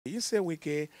You say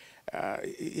Wike,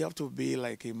 you have to be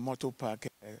like a motor park,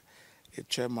 a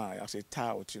chairman, as a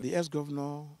tout. The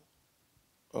ex-governor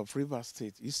of River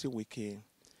State, you say Wike,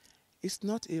 is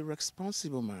not a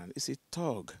responsible man. It's a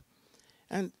thug.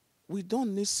 And we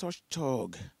don't need such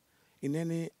thug in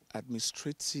any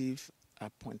administrative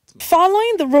appointment.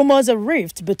 Following the rumors of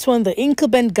rift between the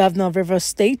incumbent governor of Rivers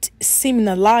State,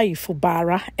 Siminalayi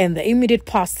Fubara, and the immediate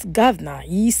past governor,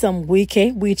 Yisam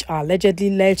Wike, which allegedly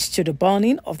led to the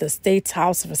burning of the state's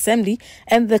House of Assembly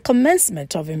and the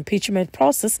commencement of impeachment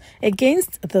process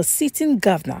against the sitting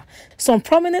governor, some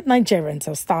prominent Nigerians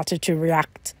have started to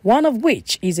react, one of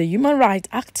which is a human rights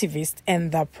activist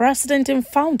and the president and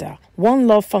founder, One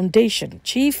Love Foundation,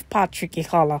 Chief Patrick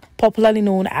Ihala, popularly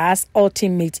known as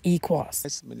Ultimate Equals.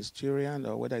 It's ministerial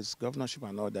or whether it's governorship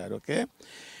and all that, okay?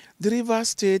 The River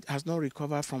State has not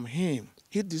recovered from him.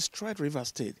 He destroyed River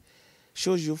State.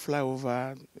 Shows you fly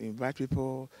over, invite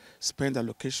people, spend the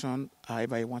location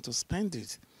however you want to spend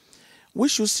it. We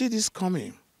should see this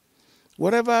coming.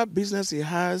 Whatever business he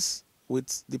has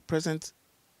with the present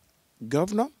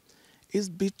governor is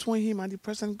between him and the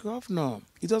present governor.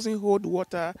 He doesn't hold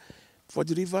water for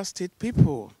the River State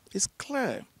people. It's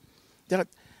clear that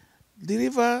the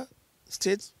River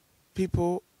State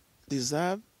people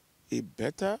deserve a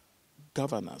better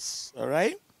governance, all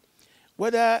right?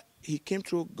 Whether he came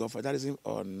through godfatherism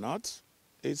or not,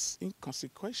 it's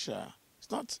inconsequential.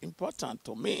 It's not important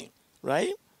to me,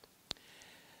 right?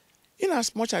 In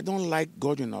as much I don't like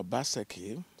Godwin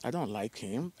Obaseki, I don't like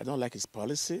him, I don't like his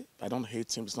policy, I don't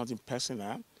hate him, it's nothing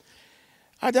personal.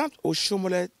 Adam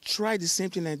Oshomole tried the same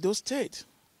thing in those states,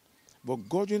 but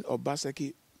Godwin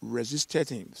Obaseki resisted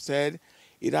him, said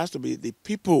it has to be the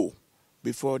people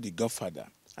before the godfather.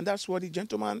 And that's what the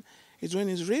gentleman is doing in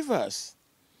his Rivers.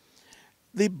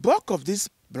 The bulk of this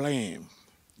blame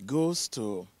goes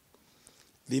to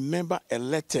the member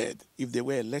elected, if they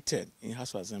were elected in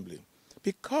House of Assembly,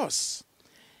 because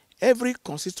every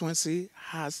constituency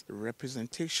has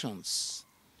representations.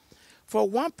 For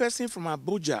one person from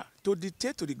Abuja to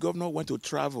dictate to the governor when to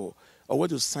travel or when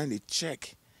to sign a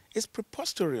check is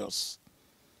preposterous.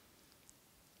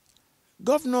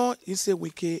 Governor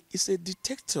Wike is a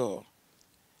dictator.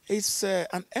 It's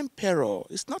an emperor.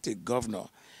 It's not a governor.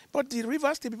 But the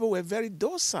Rivers State people were very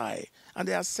docile and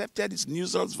they accepted his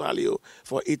nuisance value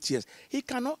for 8 years. It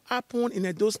cannot happen in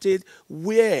Edo State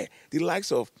where the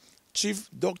likes of Chief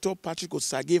Dr. Patrick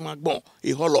Osage Magbon,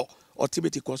 Iholo, or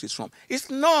Tibet Cross is from. It's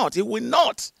not. It will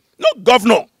not. No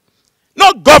governor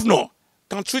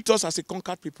can treat us as a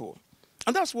conquered people.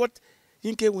 And that's what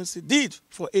Yinke Wincy did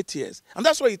for 8 years. And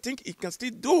that's what he think he can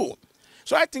still do.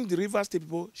 So I think the Rivers State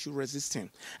people should resist him.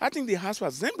 I think the House of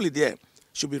Assembly there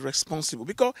should be responsible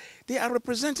because they are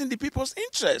representing the people's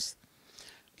interests.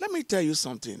 Let me tell you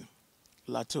something,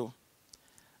 Lato.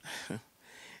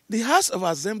 The House of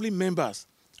Assembly members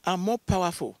are more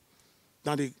powerful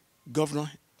than the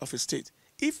governor of a state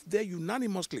if they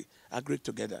unanimously agree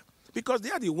together because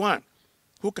they are the one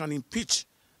who can impeach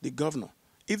the governor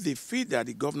if they feel that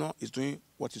the governor is doing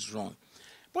what is wrong.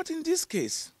 But in this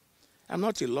case, I'm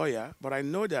not a lawyer, but I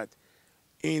know that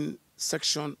in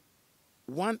section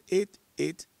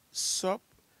 188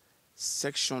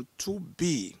 subsection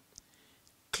 2B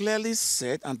clearly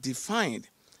said and defined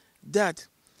that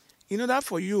in order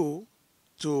for you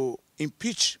to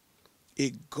impeach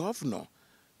a governor,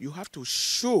 you have to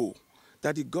show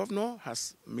that the governor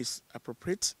has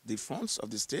misappropriated the funds of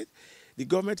the state. The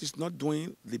government is not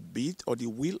doing the bid or the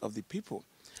will of the people.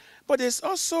 But there's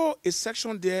also a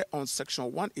section there on section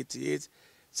 188,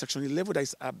 section 11, that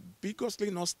is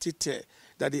ambiguously not stated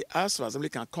that the House of Assembly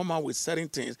can come out with certain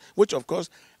things, which of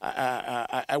course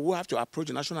I will have to approach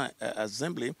the National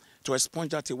Assembly to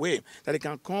expunge that away, that they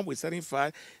can come with certain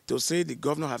facts to say the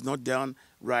governor has not done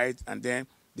right and then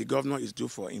the governor is due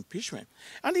for impeachment.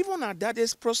 And even at that,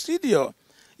 there's procedure.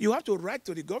 You have to write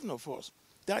to the governor first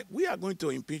that we are going to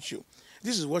impeach you.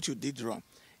 This is what you did wrong.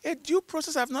 A due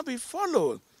process have not been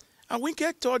followed. And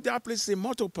Winke told that place is a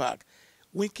motor park.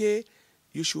 Winke,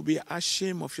 you should be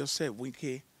ashamed of yourself,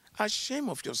 Winke. Ashamed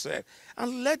of yourself.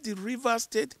 And let the River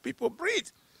State people breathe.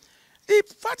 The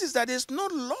fact is that there's no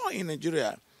law in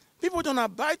Nigeria. People don't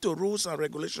abide to rules and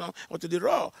regulations or to the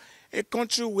law. A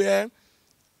country where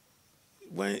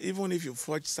even if you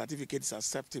forge certificates, it's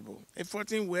acceptable. A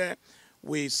country where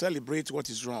we celebrate what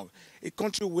is wrong. A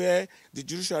country where the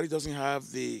judiciary doesn't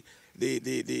have the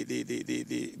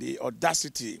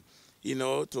audacity,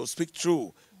 to speak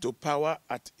true to power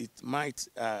at it might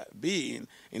be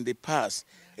in the past.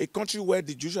 A country where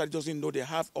the judiciary doesn't know they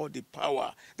have all the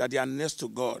power, that they are next to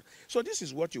God. So this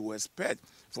is what you expect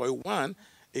for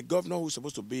a governor who's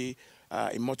supposed to be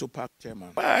a motor park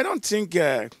chairman. But I don't think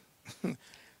the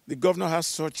governor has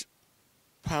such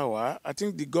power. I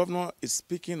think the governor is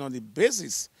speaking on the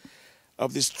basis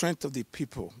of the strength of the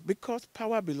people, because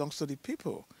power belongs to the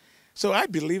people. So I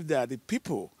believe that the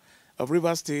people of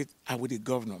Rivers State are with the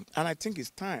governor, and I think it's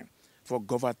time for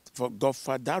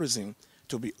godfatherism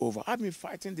to be over. I've been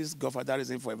fighting this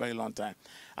godfatherism for a very long time.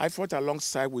 I fought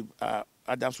alongside with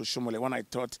Adams Oshomole when I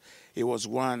thought he was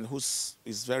one who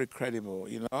is very credible,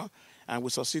 you know, and we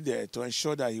succeeded to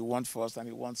ensure that he won first and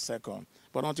he won second.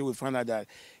 But until we found out that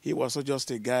he was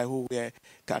just a guy who wear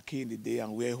khaki in the day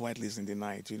and wear white lace in the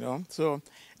night, you know. So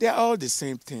they're all the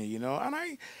same thing, you know. And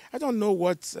I don't know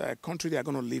what country they are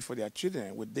going to leave for their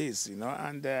children with this, you know.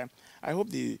 And I hope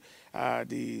the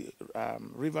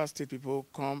Rivers State people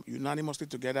come unanimously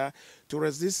together to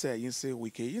resist Yinse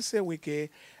Wike. Yinse Wike,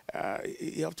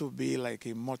 you have to be like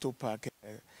a motor park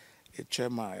a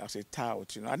chairman, as a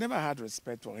tout, you know. I never had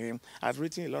respect for him. I've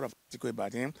written a lot of articles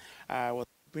about him. I was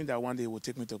hoping that one day he would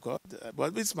take me to court.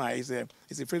 But it's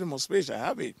a freedom of speech. I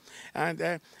have it. And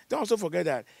don't also forget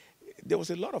that there was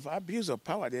a lot of abuse of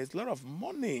power. There's a lot of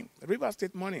money, River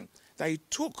State money, that he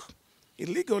took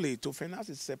illegally to finance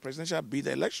his presidential bid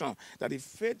election that he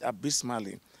failed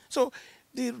abysmally. So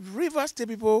the River State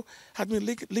people have been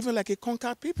living like a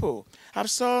conquered people. I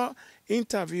saw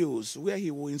interviews where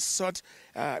he will insult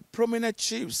prominent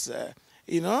chiefs,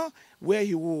 you know, where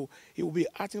he will be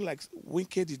acting like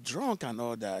wicked, the drunk and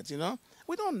all that, you know.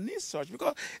 We don't need such,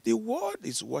 because the world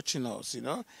is watching us, you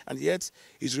know, and yet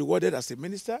he's rewarded as a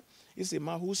minister. He's a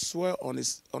man who swore on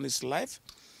his life,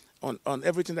 on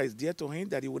everything that is dear to him,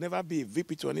 that he will never be a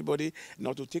VP to anybody,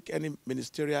 not to take any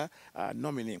ministerial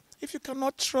nominee. If you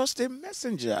cannot trust a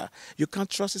messenger, you can't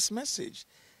trust his message.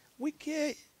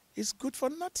 Wike is good for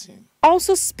nothing.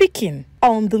 Also speaking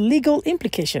on the legal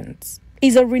implications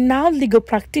is a renowned legal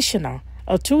practitioner,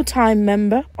 a two-time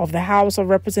member of the House of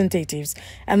Representatives,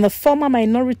 and the former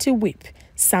minority whip,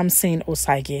 Samson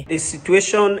Osage. The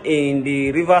situation in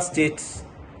the Rivers State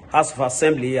House of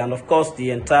Assembly, and of course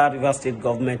the entire Rivers State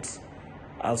government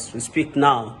as we speak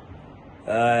now,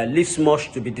 leaves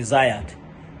much to be desired.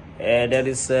 There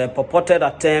is a purported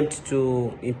attempt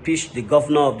to impeach the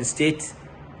governor of the state,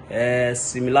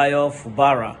 Similayo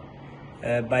Fubara,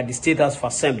 by the State House of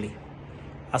Assembly.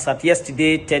 As at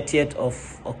yesterday, 30th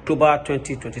of October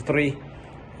 2023,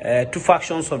 two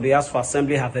factions of the House of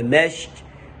Assembly have emerged,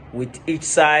 with each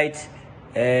side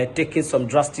taking some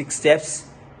drastic steps,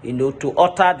 you know, to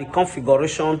alter the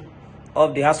configuration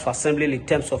of the House of Assembly in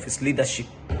terms of its leadership.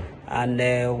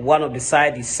 And one of the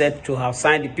sides is said to have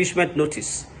signed impeachment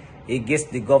notice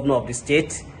against the governor of the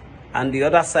state, and the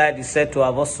other side is said to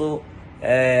have also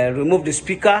removed the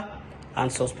speaker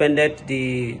and suspended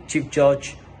the chief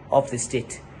judge of the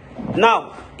state.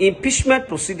 Now, impeachment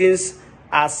proceedings,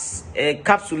 as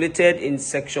encapsulated in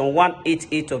section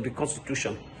 188 of the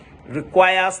Constitution,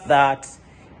 requires that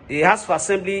the House of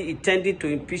Assembly intending to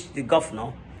impeach the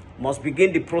governor must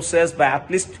begin the process by at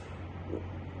least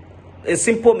a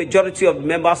simple majority of the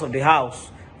members of the House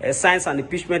signs an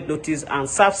impeachment notice and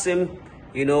serves him,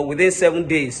 you know, within 7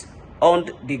 days on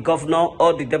the governor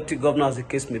or the deputy governor, as the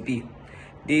case may be.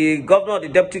 The governor or the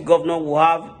deputy governor will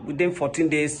have within 14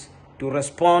 days to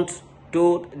respond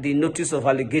to the notice of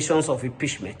allegations of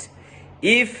impeachment.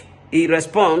 If he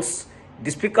responds,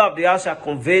 the Speaker of the House shall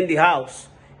convene the House,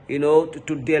 you know,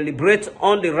 to deliberate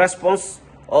on the response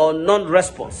or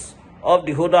non-response of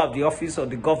the holder of the office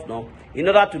of the governor in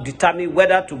order to determine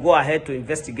whether to go ahead to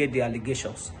investigate the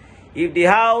allegations. If the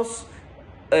House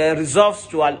resolves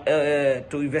to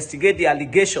investigate the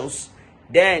allegations,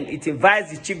 then it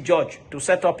invites the chief judge to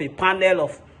set up a panel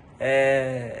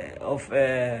of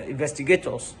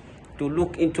investigators to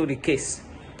look into the case.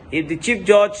 If the chief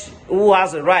judge, who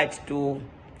has a right to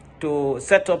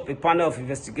set up a panel of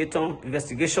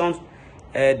investigations,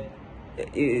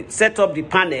 set up the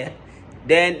panel,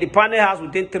 then the panel has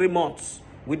within 3 months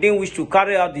within which to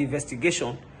carry out the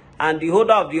investigation, and the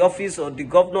holder of the office or the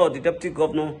governor or the deputy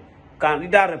governor can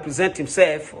either represent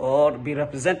himself or be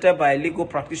represented by a legal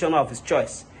practitioner of his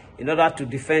choice in order to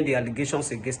defend the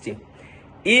allegations against him.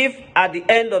 If at the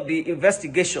end of the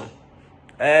investigation,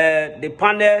 the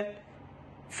panel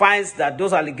finds that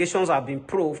those allegations have been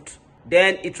proved,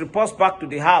 then it reports back to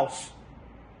the House,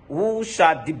 who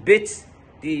shall debate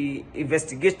the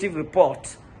investigative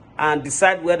report and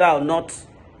decide whether or not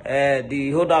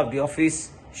the holder of the office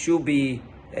should be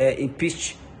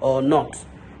impeached or not.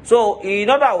 So, in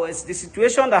other words, the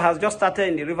situation that has just started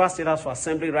in the Rivers State House of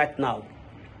Assembly right now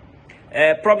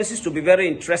promises to be very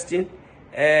interesting.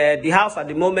 The House at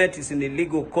the moment is in a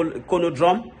legal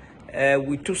conundrum.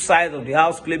 with two sides of the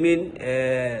house claiming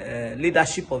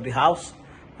leadership of the house.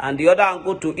 And the other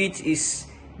angle to it is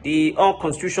the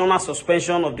unconstitutional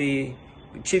suspension of the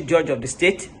Chief Judge of the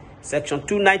state. Section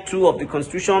 292 of the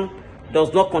Constitution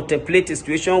does not contemplate a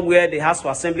situation where the House of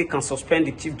Assembly can suspend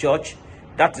the Chief Judge.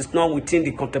 That is not within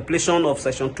the contemplation of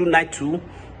Section 292,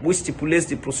 which stipulates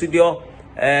the procedure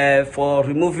for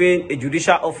removing a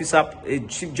judicial officer, a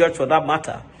Chief Judge for that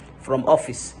matter, from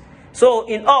office. So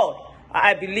in all,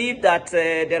 I believe that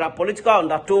there are political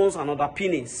undertones and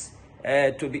underpinnings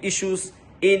to the issues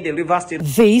in the Rivers State.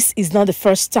 This is not the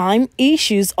first time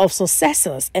issues of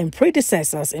successors and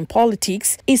predecessors in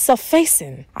politics is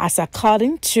surfacing, as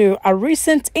according to a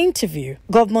recent interview,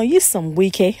 Governor Nyesom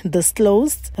Wike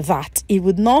disclosed that he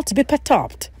would not be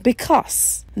perturbed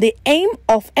because the aim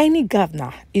of any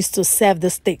governor is to serve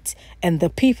the state and the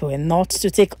people and not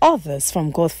to take others from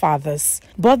godfathers.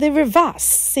 But the reverse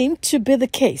seemed to be the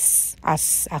case,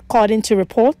 as according to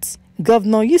reports,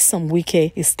 Governor Nyesom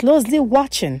Wike is closely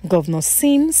watching Governor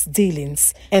Sim's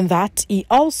dealings and that he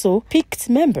also picked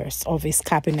members of his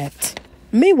cabinet.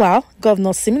 Meanwhile, Governor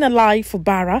Siminalayi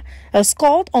Fubara has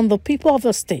called on the people of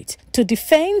the state to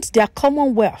defend their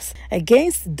commonwealth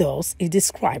against those he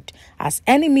described as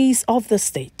enemies of the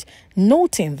state,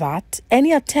 noting that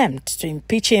any attempt to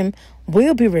impeach him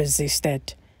will be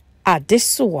resisted.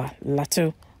 Adesuwa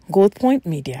Lato, Gold Point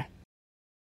Media.